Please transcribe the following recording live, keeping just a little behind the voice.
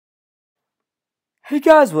Hey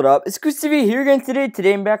guys, what up? It's Chris TV here again today.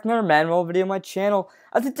 Today I'm back with another Madden video on my channel.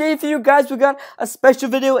 Today for you guys, we got a special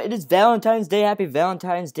video. It is Valentine's Day. Happy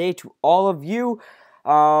Valentine's Day to all of you.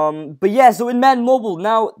 But yeah, so in Madden Mobile,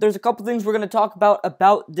 now there's a couple things we're going to talk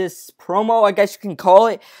about this promo, I guess you can call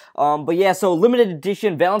it. But yeah, so limited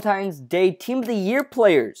edition Valentine's Day Team of the Year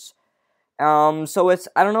players. So it's,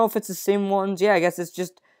 I don't know if it's the same ones. Yeah, I guess it's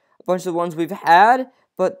just a bunch of the ones we've had,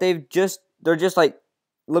 but they're just like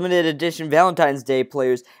limited edition Valentine's Day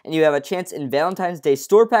players, and you have a chance in Valentine's Day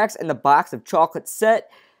store packs and the box of chocolate set.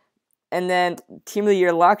 And then Team of the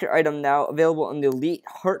Year locker item now available in the Elite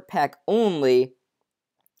Heart Pack only.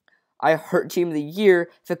 I Heart Team of the Year,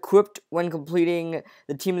 if equipped when completing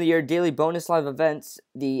the Team of the Year daily bonus live events,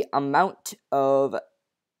 the amount of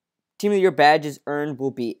Team of the Year badges earned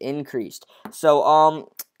will be increased. So,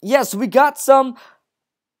 yeah, so we got some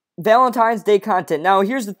Valentine's Day content. Now,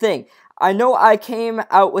 here's the thing. I know I came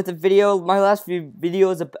out with a video, my last few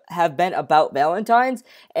videos have been about Valentine's,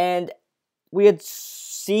 and we had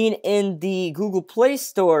seen in the Google Play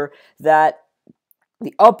Store that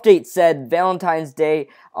the update said Valentine's Day,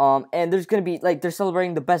 and there's going to be, like, they're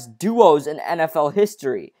celebrating the best duos in NFL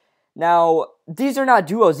history. Now, these are not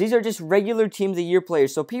duos, these are just regular Team of the Year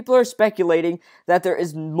players, so people are speculating that there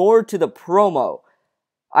is more to the promo.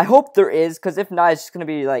 I hope there is, because if not, it's just going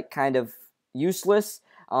to be, like, kind of useless.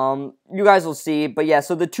 You guys will see, but yeah,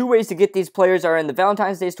 so the two ways to get these players are in the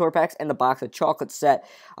Valentine's Day store packs and the box of chocolate set.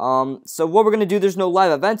 So what we're going to do, there's no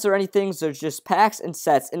live events or anything, so there's just packs and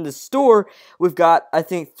sets. In the store, we've got, I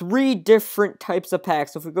think, 3 different types of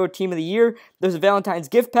packs. So if we go Team of the Year, there's a Valentine's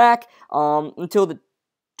gift pack, until the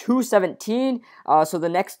 2/17, so the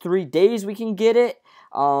next 3 days we can get it.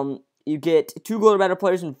 You get 2 gold or better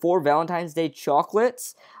players and 4 Valentine's Day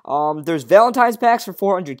chocolates. There's Valentine's packs for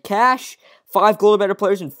 400 cash, 5 gold or better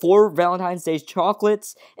players and 4 Valentine's Day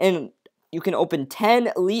chocolates, and you can open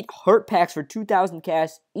 10 Elite Heart packs for 2,000 cash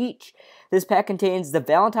each. This pack contains the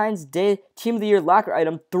Valentine's Day Team of the Year locker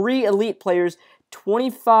item, 3 Elite players,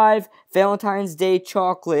 25 Valentine's Day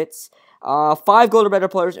chocolates, 5 gold or better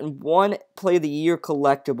players, and 1 Play of the Year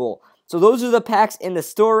collectible. So those are the packs in the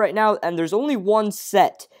store right now, and there's only 1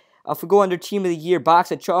 set. If we go under Team of the Year,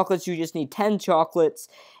 box of chocolates, you just need 10 chocolates,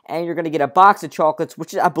 and you're going to get a box of chocolates,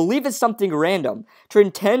 which I believe is something random.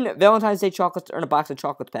 Trade 10 Valentine's Day chocolates to earn a box of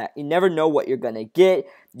chocolates pack. You never know what you're going to get.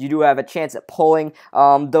 You do have a chance at pulling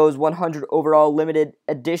those 100 overall limited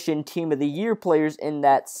edition Team of the Year players in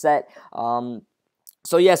that set.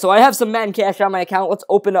 So yeah, so I have some Madden cash on my account. Let's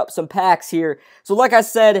open up some packs here. So like I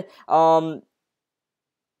said,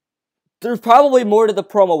 there's probably more to the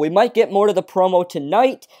promo. We might get more to the promo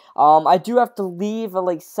tonight. I do have to leave at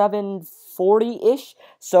like 7:40-ish.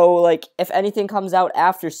 So, like, if anything comes out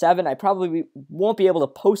after 7, I probably won't be able to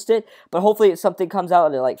post it. But hopefully something comes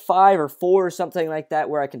out at like 5 or 4 or something like that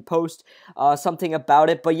where I can post something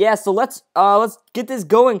about it. But yeah, so let's get this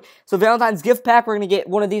going. So Valentine's gift pack, we're going to get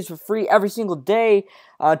one of these for free every single day.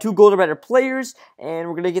 2 gold or better players. And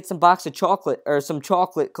we're going to get some box of chocolate, or some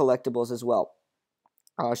chocolate collectibles as well.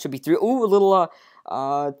 Should be 3. Ooh, a little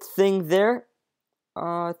thing there.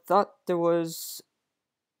 I thought there was.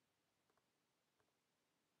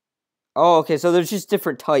 Oh, okay. So there's just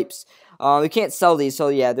different types. We can't sell these. So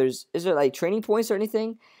yeah, is there like training points or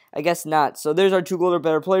anything? I guess not. So there's our 2 gold or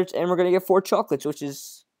better players, and we're gonna get 4 chocolates, which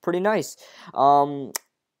is pretty nice.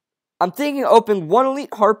 I'm thinking of opening 1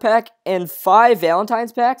 Elite Heart Pack and 5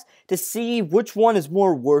 Valentine's packs to see which one is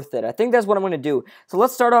more worth it. I think that's what I'm going to do. So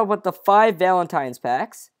let's start off with the 5 Valentine's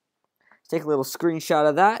packs. Let's take a little screenshot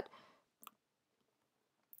of that.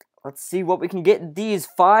 Let's see what we can get. These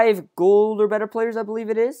 5 gold or better players, I believe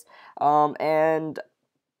it is. And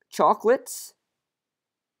chocolates.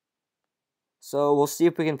 So we'll see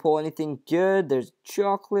if we can pull anything good. There's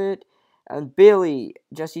chocolate. And Bailey,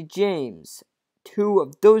 Jesse James. 2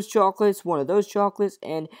 of those chocolates, 1 of those chocolates,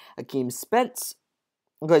 and Akeem Spence.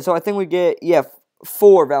 Okay, so I think we get, yeah,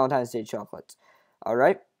 4 Valentine's Day chocolates.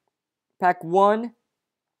 Alright. Pack 1.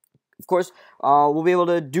 Of course, we'll be able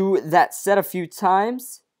to do that set a few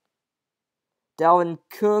times. Dalvin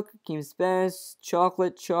Cook, Akeem Spence,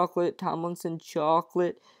 chocolate, Tomlinson,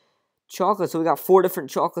 chocolate. So we got 4 different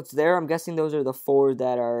chocolates there. I'm guessing those are the 4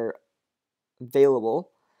 that are available.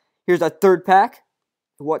 Here's our 3rd pack.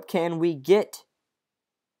 What can we get?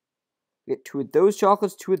 Get 2 of those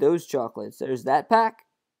chocolates, 2 of those chocolates. There's that pack.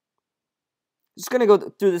 Just going to go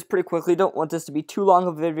through this pretty quickly. Don't want this to be too long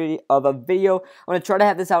of a video. I'm going to try to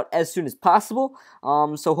have this out as soon as possible.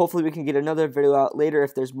 So hopefully we can get another video out later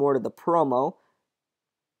if there's more to the promo.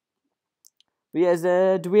 But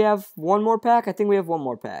yeah, do we have 1 more pack? I think we have 1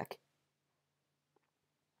 more pack.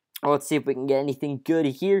 Let's see if we can get anything good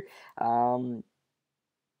here.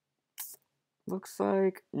 Looks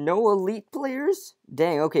like no elite players.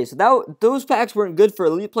 Dang, okay, so those packs weren't good for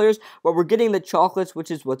elite players, but we're getting the chocolates,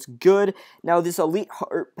 which is what's good. Now, this elite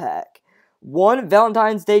heart pack. 1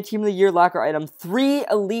 Valentine's Day Team of the Year locker item. 3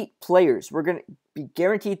 elite players. We're going to be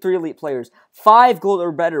guaranteed 3 elite players. 5 gold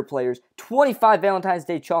or better players. 25 Valentine's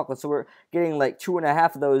Day chocolates. So we're getting like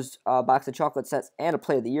 2.5 of those box of chocolate sets and a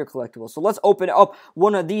Play of the Year collectible. So let's open up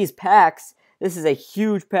one of these packs. This is a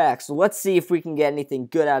huge pack, so let's see if we can get anything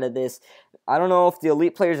good out of this. I don't know if the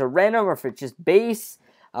elite players are random or if it's just base.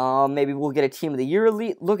 Maybe we'll get a Team of the Year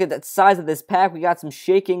elite. Look at that size of this pack. We got some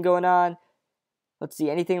shaking going on. Let's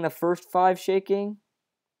see, anything in the first 5 shaking?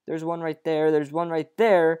 There's one right there. There's one right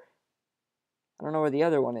there. I don't know where the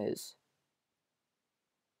other one is.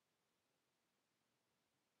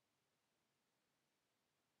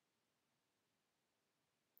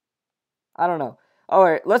 I don't know.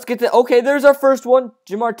 Alright, let's get to... Okay, there's our first one.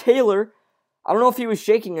 Jamar Taylor. I don't know if he was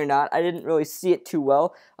shaking or not. I didn't really see it too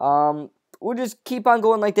well. We'll just keep on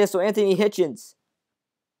going like this. So, Anthony Hitchens.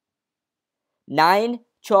 9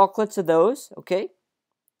 chocolates of those. Okay.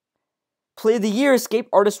 Play of the Year, Escape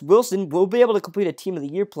Artist Wilson. We'll be able to complete a Team of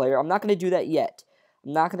the Year player. I'm not going to do that yet.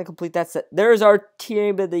 I'm not going to complete that set. There's our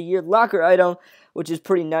Team of the Year locker item, which is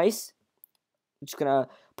pretty nice. I'm just going to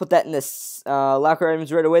put that in this locker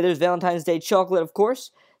items right away. There's Valentine's Day chocolate, of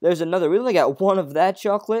course. There's another. We only got 1 of that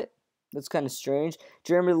chocolate. That's kind of strange.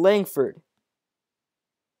 Jeremy Langford.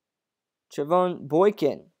 Trevon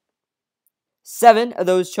Boykin. 7 of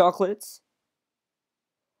those chocolates.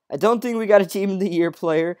 I don't think we got a Team of the Year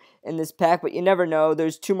player in this pack, but you never know.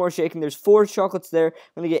 There's 2 more shaking. There's 4 chocolates there.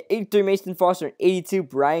 I'm going to get 83 Mason Foster and 82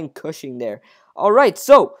 Brian Cushing there. All right,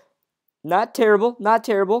 so not terrible. Not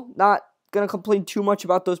terrible. Not going to complain too much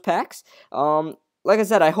about those packs. Like I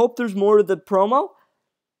said, I hope there's more to the promo.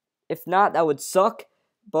 If not, that would suck.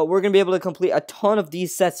 But we're going to be able to complete a ton of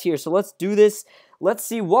these sets here. So let's do this. Let's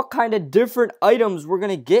see what kind of different items we're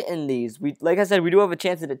going to get in these. Like I said, we do have a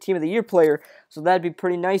chance at a Team of the Year player. So that'd be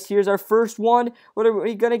pretty nice. Here's our first one. What are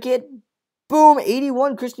we going to get? Boom,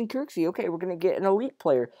 81 Christian Kirksey. Okay, we're going to get an elite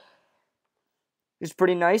player. It's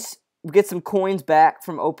pretty nice. We get some coins back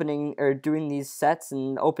from opening or doing these sets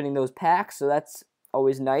and opening those packs. So that's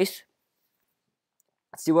always nice.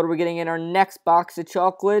 Let's see what are we getting in our next box of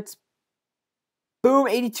chocolates. Boom,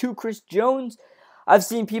 82 Chris Jones. I've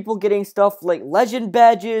seen people getting stuff like legend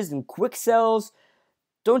badges and quick sells.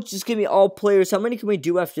 Don't just give me all players. How many can we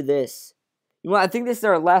do after this? You know what? I think this is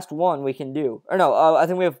our last one we can do. Or no, I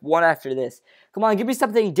think we have one after this. Come on, give me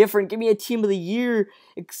something different. Give me a Team of the Year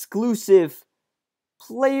exclusive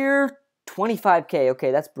player. 25K.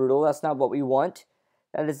 Okay, that's brutal. That's not what we want.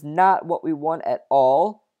 That is not what we want at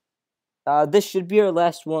all. This should be our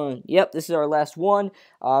last one. Yep, this is our last one.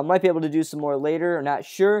 Might be able to do some more later. I'm not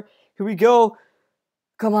sure. Here we go.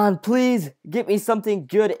 Come on, please. Get me something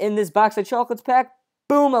good in this box of chocolates pack.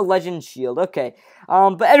 Boom, a legend shield. Okay.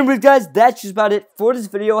 But anyways, guys, that's just about it for this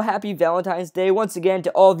video. Happy Valentine's Day once again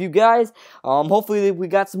to all of you guys. Hopefully we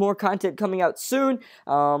got some more content coming out soon.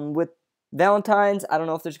 With Valentine's, I don't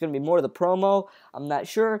know if there's going to be more of the promo. I'm not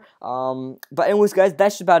sure. But anyways, guys,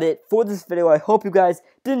 that's just about it for this video. I hope you guys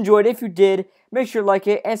did enjoy it. If you did, make sure to like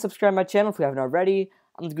it and subscribe to my channel if you haven't already.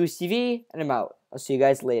 I'm the Goose TV, and I'm out. I'll see you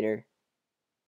guys later.